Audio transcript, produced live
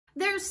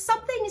There's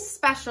something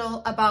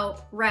special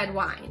about red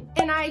wine,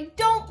 and I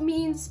don't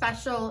mean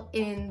special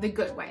in the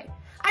good way.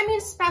 I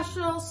mean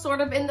special sort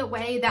of in the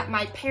way that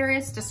my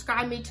parents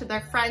describe me to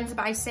their friends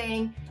by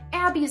saying,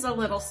 Abby's a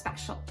little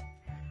special.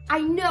 I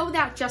know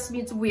that just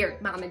means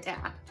weird, Mom and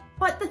Dad.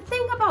 But the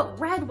thing about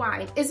red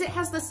wine is it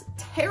has this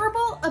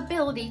terrible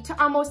ability to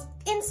almost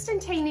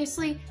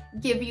instantaneously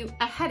give you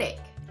a headache.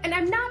 And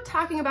I'm not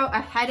talking about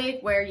a headache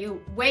where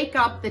you wake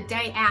up the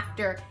day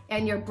after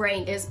and your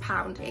brain is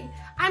pounding.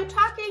 I'm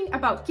talking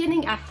about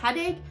getting a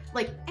headache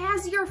like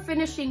as you're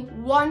finishing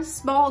one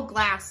small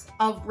glass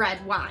of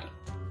red wine.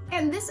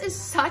 And this is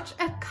such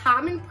a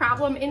common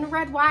problem in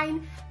red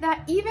wine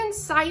that even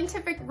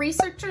scientific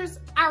researchers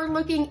are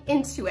looking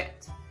into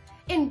it.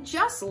 And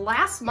just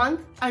last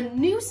month, a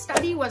new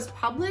study was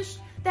published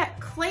that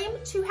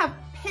claimed to have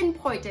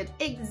pinpointed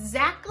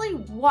exactly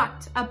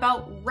what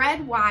about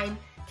red wine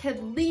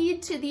could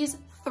lead to these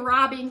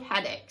throbbing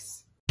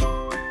headaches.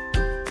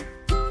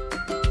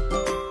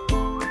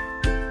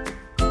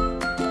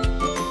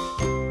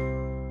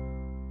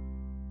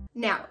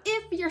 Now,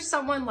 if you're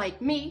someone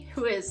like me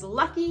who is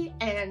lucky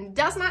and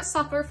does not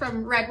suffer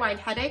from red wine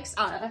headaches,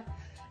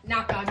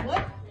 knock on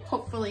wood,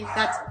 hopefully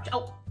that's,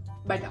 oh,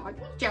 my dog,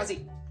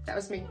 Jazzy, that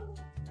was me,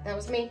 that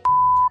was me.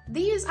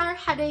 These are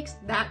headaches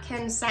that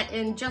can set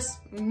in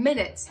just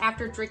minutes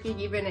after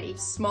drinking even a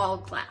small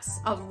glass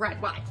of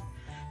red wine.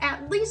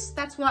 At least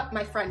that's what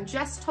my friend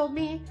Jess told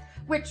me,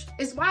 which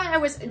is why I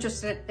was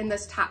interested in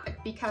this topic,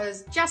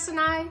 because Jess and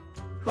I,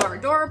 who are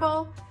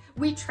adorable,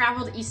 we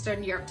traveled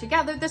Eastern Europe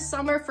together this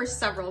summer for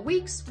several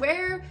weeks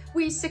where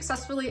we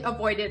successfully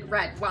avoided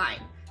red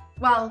wine.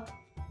 Well,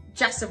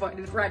 Jess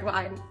avoided red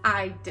wine,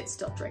 I did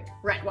still drink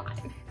red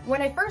wine.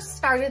 When I first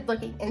started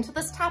looking into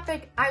this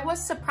topic, I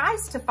was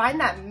surprised to find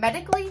that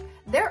medically,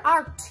 there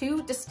are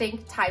two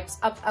distinct types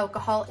of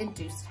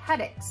alcohol-induced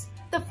headaches.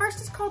 The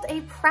first is called a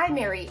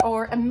primary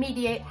or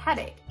immediate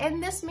headache,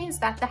 and this means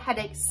that the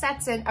headache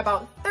sets in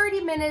about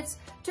 30 minutes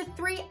to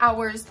 3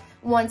 hours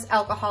once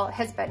alcohol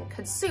has been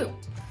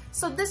consumed.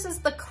 So this is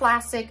the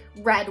classic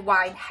red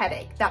wine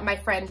headache that my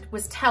friend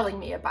was telling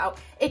me about.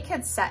 It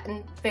can set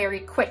in very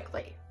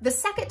quickly. The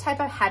second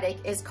type of headache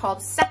is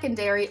called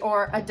secondary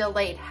or a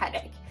delayed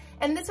headache.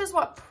 And this is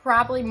what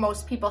probably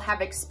most people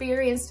have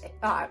experienced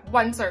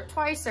once or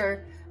twice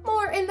or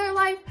more in their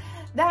life,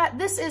 that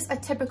this is a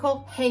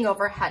typical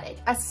hangover headache.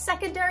 A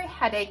secondary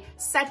headache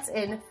sets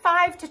in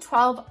 5 to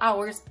 12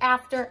 hours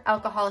after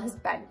alcohol has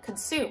been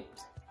consumed.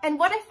 And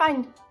what I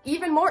find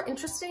even more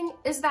interesting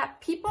is that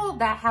people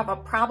that have a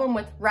problem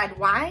with red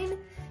wine,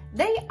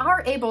 they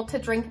are able to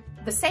drink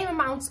the same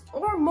amounts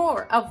or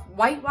more of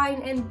white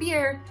wine and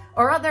beer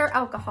or other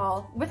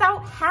alcohol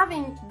without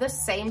having the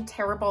same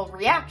terrible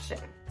reaction.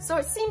 So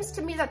it seems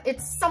to me that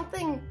it's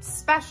something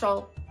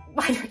special.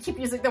 Why do I keep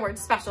using the word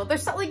special?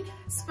 There's something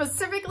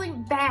specifically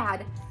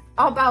bad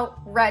about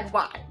red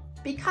wine.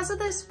 Because of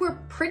this, we're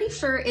pretty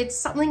sure it's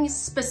something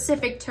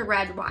specific to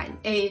red wine,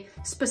 a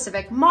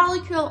specific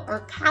molecule or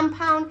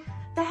compound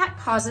that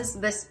causes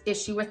this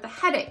issue with the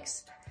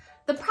headaches.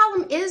 The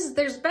problem is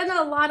there's been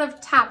a lot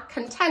of top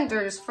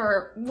contenders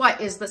for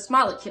what is this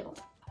molecule.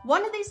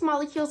 One of these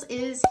molecules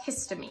is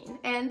histamine,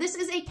 and this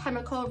is a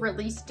chemical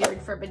released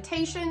during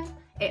fermentation,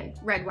 and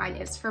red wine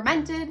is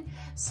fermented,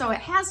 so it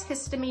has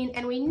histamine,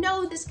 and we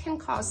know this can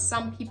cause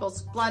some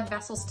people's blood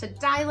vessels to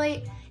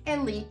dilate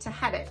and lead to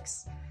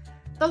headaches.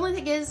 The only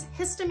thing is,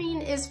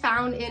 histamine is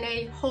found in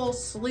a whole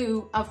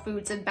slew of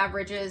foods and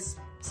beverages,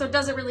 so it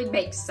doesn't really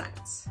make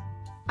sense.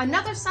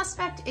 Another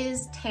suspect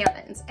is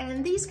tannins,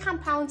 and these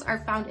compounds are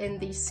found in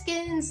the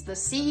skins, the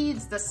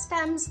seeds, the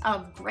stems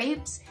of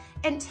grapes,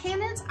 and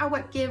tannins are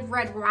what give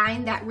red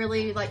wine that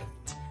really like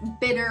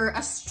bitter,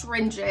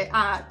 astringent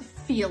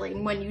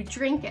feeling when you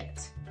drink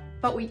it.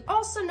 But we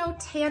also know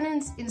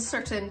tannins in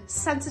certain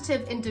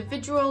sensitive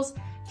individuals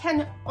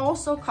can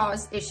also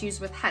cause issues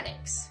with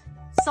headaches.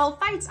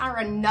 Sulfites are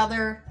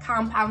another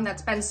compound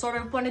that's been sort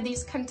of one of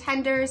these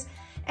contenders,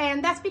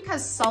 and that's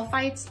because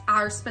sulfites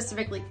are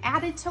specifically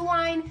added to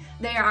wine.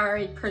 They are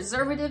a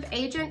preservative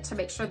agent to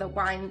make sure the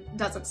wine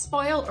doesn't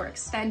spoil or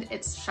extend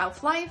its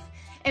shelf life.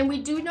 And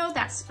we do know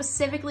that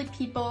specifically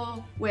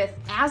people with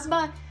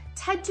asthma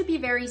tend to be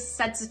very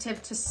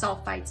sensitive to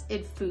sulfites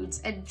in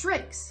foods and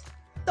drinks.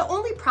 The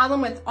only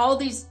problem with all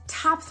these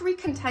top 3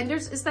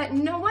 contenders is that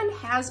no one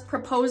has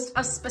proposed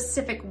a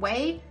specific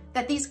way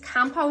that these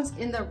compounds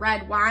in the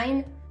red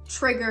wine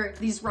trigger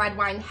these red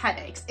wine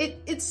headaches.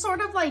 It's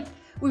sort of like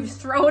we've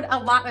thrown a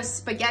lot of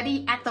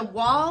spaghetti at the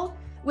wall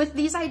with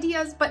these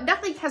ideas, but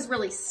nothing has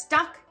really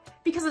stuck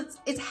because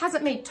it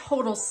hasn't made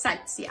total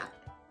sense yet.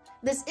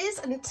 This is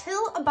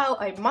until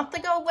about a month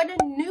ago when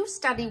a new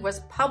study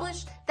was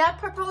published that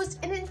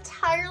proposed an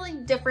entirely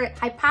different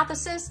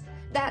hypothesis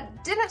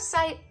that didn't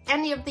cite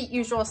any of the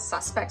usual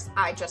suspects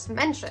I just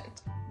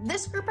mentioned.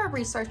 This group of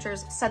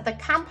researchers said the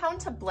compound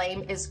to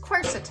blame is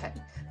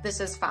quercetin. This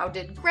is found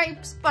in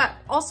grapes, but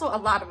also a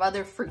lot of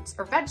other fruits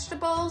or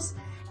vegetables,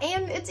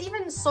 and it's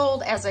even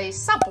sold as a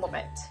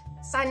supplement.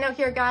 Side note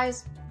here,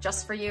 guys,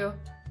 just for you,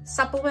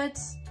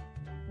 supplements,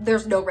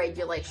 there's no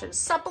regulation.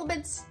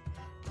 Supplements,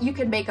 you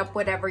can make up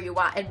whatever you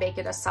want and make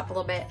it a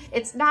supplement.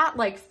 It's not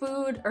like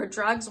food or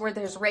drugs where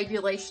there's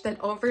regulation and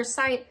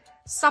oversight.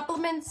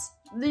 Supplements,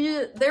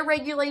 their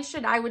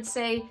regulation, I would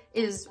say,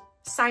 is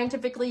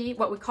scientifically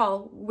what we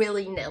call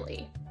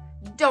willy-nilly.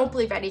 Don't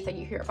believe anything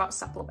you hear about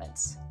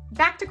supplements.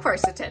 Back to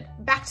quercetin,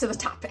 back to the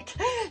topic.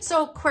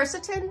 So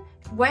quercetin,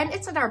 when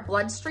it's in our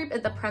bloodstream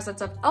in the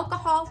presence of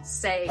alcohol,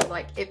 say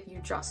like if you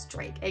just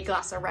drank a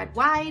glass of red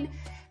wine,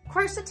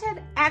 quercetin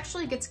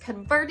actually gets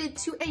converted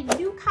to a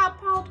new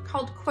compound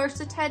called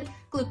quercetin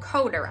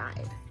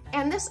gluconoride.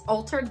 And this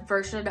altered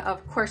version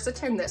of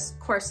quercetin, this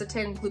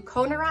quercetin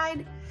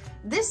gluconoride,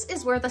 this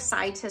is where the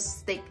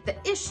scientists think the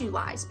issue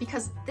lies,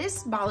 because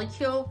this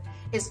molecule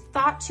is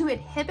thought to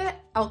inhibit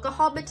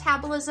alcohol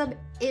metabolism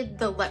in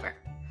the liver.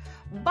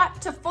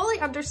 But to fully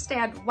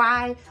understand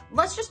why,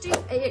 let's just do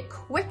a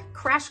quick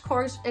crash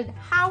course in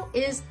how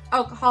is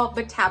alcohol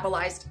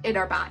metabolized in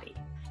our body.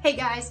 Hey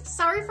guys,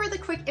 sorry for the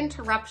quick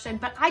interruption,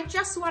 but I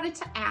just wanted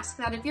to ask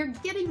that if you're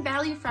getting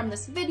value from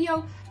this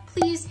video,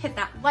 please hit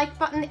that like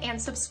button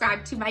and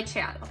subscribe to my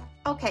channel.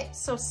 Okay,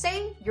 so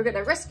say you're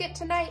gonna risk it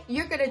tonight,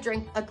 you're gonna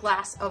drink a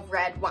glass of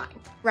red wine,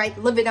 right?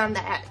 Living on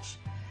the edge.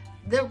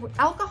 The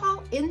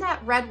alcohol in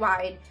that red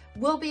wine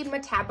will be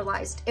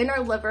metabolized in our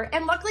liver,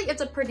 and luckily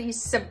it's a pretty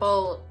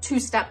simple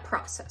two-step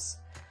process.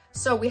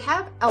 So we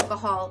have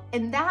alcohol,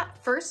 and that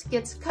first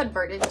gets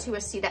converted to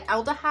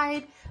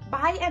acetaldehyde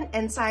by an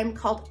enzyme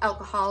called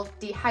alcohol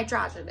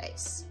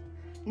dehydrogenase.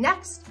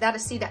 Next, that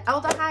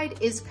acetaldehyde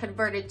is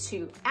converted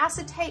to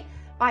acetate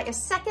by a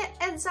second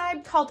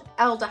enzyme called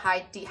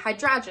aldehyde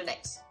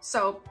dehydrogenase.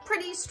 So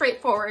pretty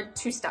straightforward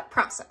two-step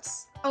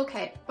process.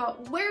 Okay,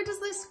 but where does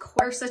this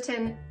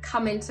quercetin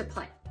come into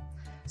play?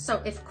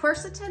 So if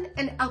quercetin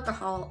and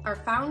alcohol are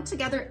found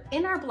together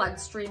in our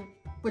bloodstream,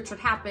 which would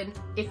happen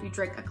if you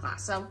drink a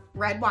glass of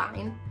red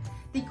wine,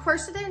 the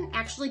quercetin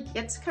actually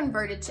gets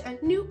converted to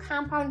a new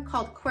compound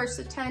called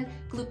quercetin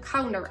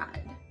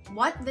gluconoride.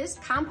 What this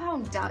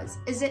compound does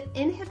is it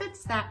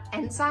inhibits that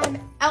enzyme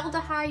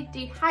aldehyde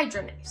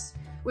dehydrogenase,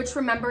 which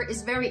remember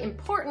is very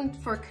important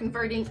for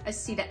converting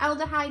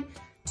acetaldehyde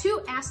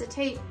to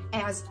acetate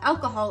as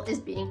alcohol is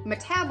being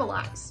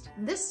metabolized.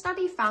 This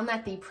study found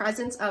that the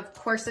presence of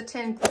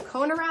quercetin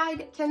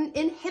gluconoride can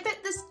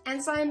inhibit this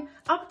enzyme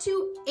up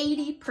to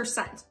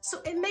 80%. So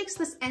it makes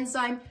this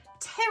enzyme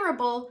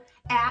terrible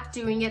at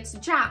doing its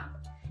job.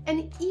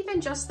 And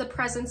even just the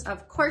presence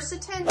of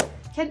quercetin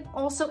can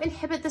also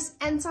inhibit this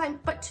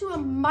enzyme, but to a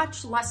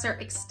much lesser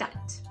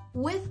extent.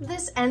 With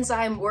this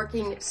enzyme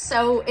working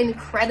so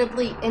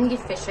incredibly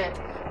inefficient,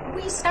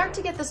 we start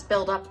to get this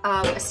buildup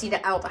of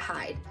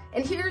acetaldehyde.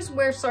 And here's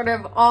where sort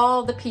of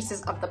all the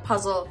pieces of the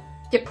puzzle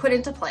get put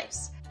into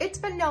place. It's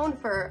been known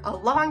for a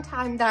long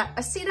time that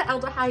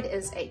acetaldehyde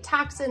is a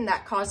toxin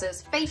that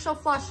causes facial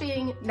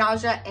flushing,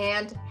 nausea,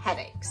 and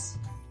headaches.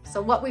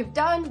 So what we've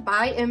done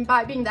by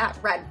imbibing that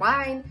red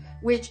wine,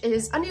 which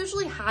is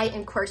unusually high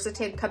in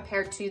quercetin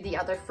compared to the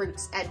other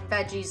fruits and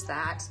veggies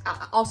that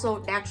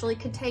also naturally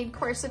contain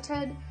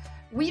quercetin,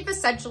 we've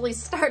essentially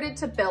started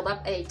to build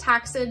up a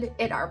toxin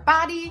in our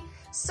body,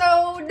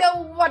 so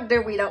no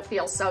wonder we don't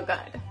feel so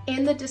good.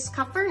 And the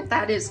discomfort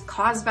that is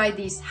caused by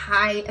these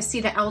high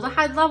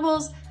acetaldehyde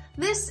levels,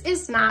 this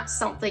is not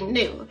something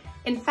new.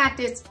 In fact,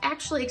 it's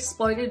actually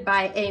exploited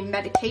by a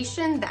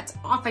medication that's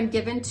often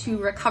given to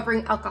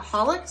recovering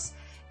alcoholics.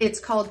 It's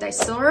called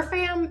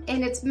disulfiram,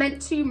 and it's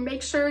meant to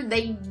make sure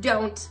they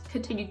don't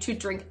continue to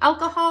drink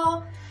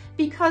alcohol,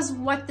 because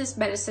what this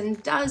medicine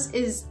does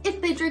is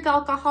if they drink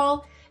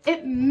alcohol,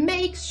 it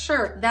makes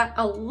sure that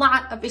a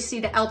lot of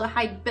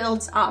acetaldehyde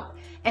builds up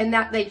and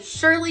that they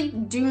surely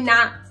do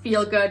not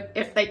feel good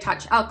if they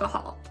touch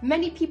alcohol.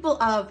 Many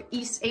people of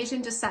East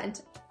Asian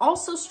descent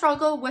also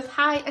struggle with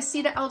high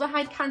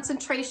acetaldehyde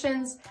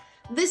concentrations.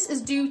 This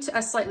is due to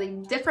a slightly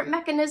different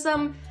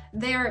mechanism.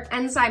 Their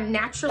enzyme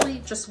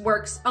naturally just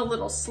works a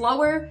little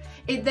slower.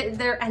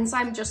 Their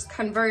enzyme just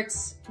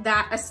converts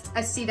that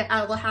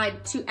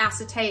acetaldehyde to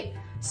acetate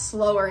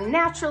slower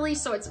naturally,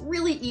 so it's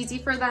really easy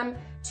for them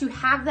to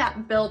have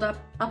that buildup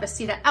of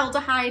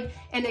acetaldehyde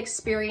and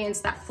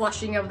experience that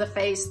flushing of the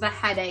face, the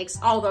headaches,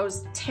 all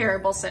those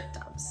terrible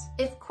symptoms.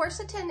 If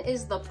quercetin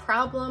is the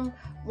problem,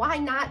 why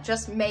not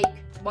just make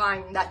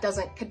wine that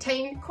doesn't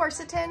contain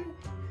quercetin?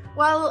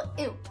 Well,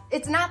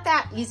 it's not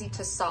that easy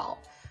to solve.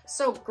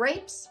 So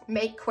grapes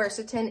make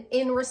quercetin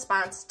in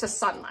response to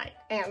sunlight.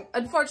 And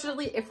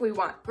unfortunately, if we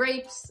want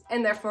grapes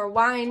and therefore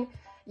wine,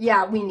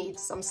 yeah, we need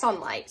some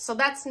sunlight. So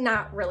that's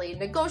not really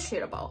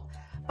negotiable.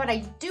 But I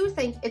do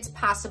think it's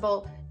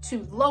possible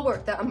to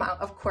lower the amount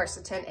of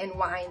quercetin in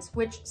wines,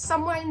 which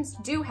some wines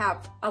do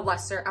have a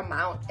lesser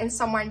amount and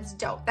some wines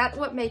don't. That's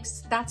what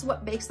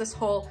makes this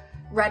whole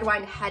red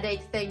wine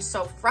headache thing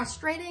so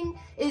frustrating,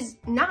 is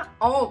not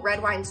all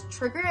red wines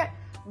trigger it,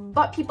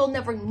 but people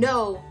never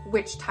know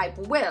which type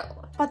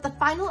will. But the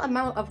final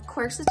amount of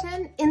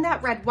quercetin in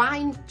that red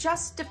wine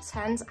just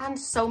depends on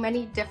so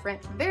many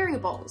different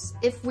variables.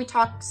 If we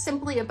talk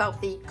simply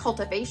about the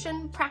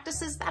cultivation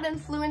practices that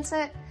influence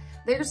it,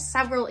 There's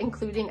several,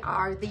 including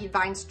are the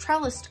vines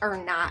trellised or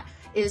not?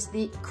 Is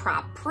the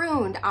crop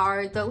pruned?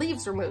 Are the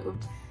leaves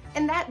removed?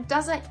 And that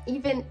doesn't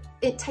even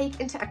take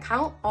into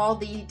account all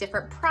the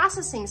different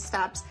processing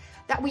steps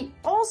that we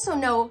also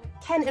know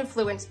can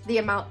influence the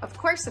amount of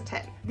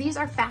quercetin. These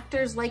are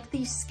factors like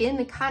the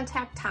skin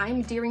contact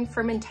time during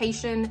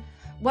fermentation,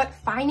 what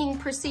fining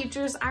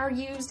procedures are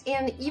used,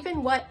 and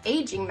even what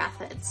aging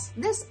methods.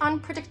 This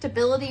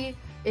unpredictability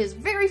is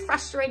very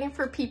frustrating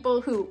for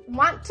people who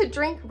want to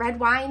drink red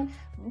wine,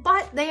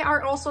 but they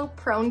are also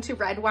prone to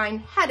red wine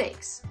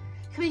headaches,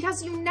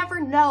 because you never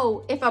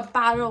know if a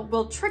bottle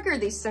will trigger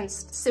these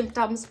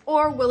symptoms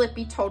or will it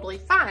be totally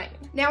fine.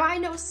 Now, I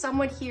know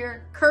someone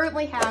here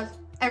currently has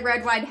a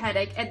red wine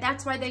headache, and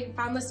that's why they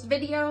found this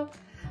video.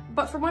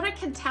 But from what I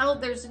can tell,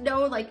 there's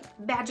no like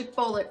magic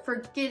bullet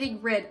for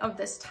getting rid of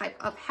this type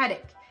of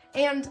headache.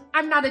 And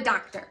I'm not a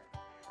doctor.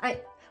 I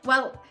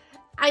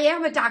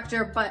am a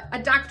doctor, but a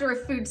doctor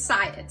of food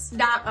science,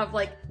 not of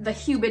like the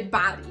human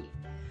body.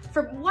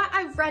 From what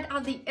I've read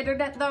on the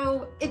internet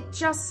though, it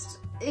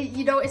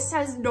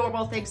says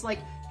normal things like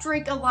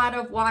drink a lot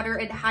of water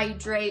and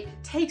hydrate,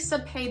 take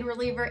some pain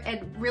reliever,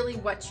 and really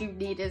what you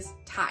need is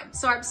time.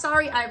 So I'm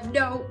sorry, I have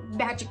no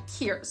magic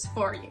cures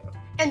for you.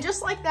 And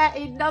just like that,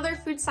 another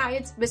food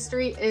science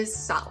mystery is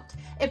solved.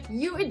 If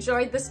you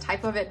enjoyed this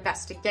type of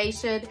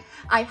investigation,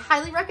 I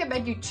highly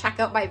recommend you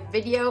check out my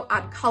video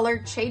on color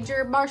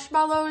changer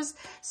marshmallows.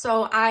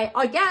 So I,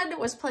 again,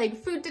 was playing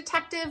food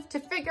detective to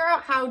figure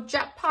out how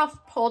Jet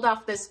Puff pulled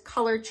off this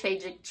color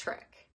changing trick.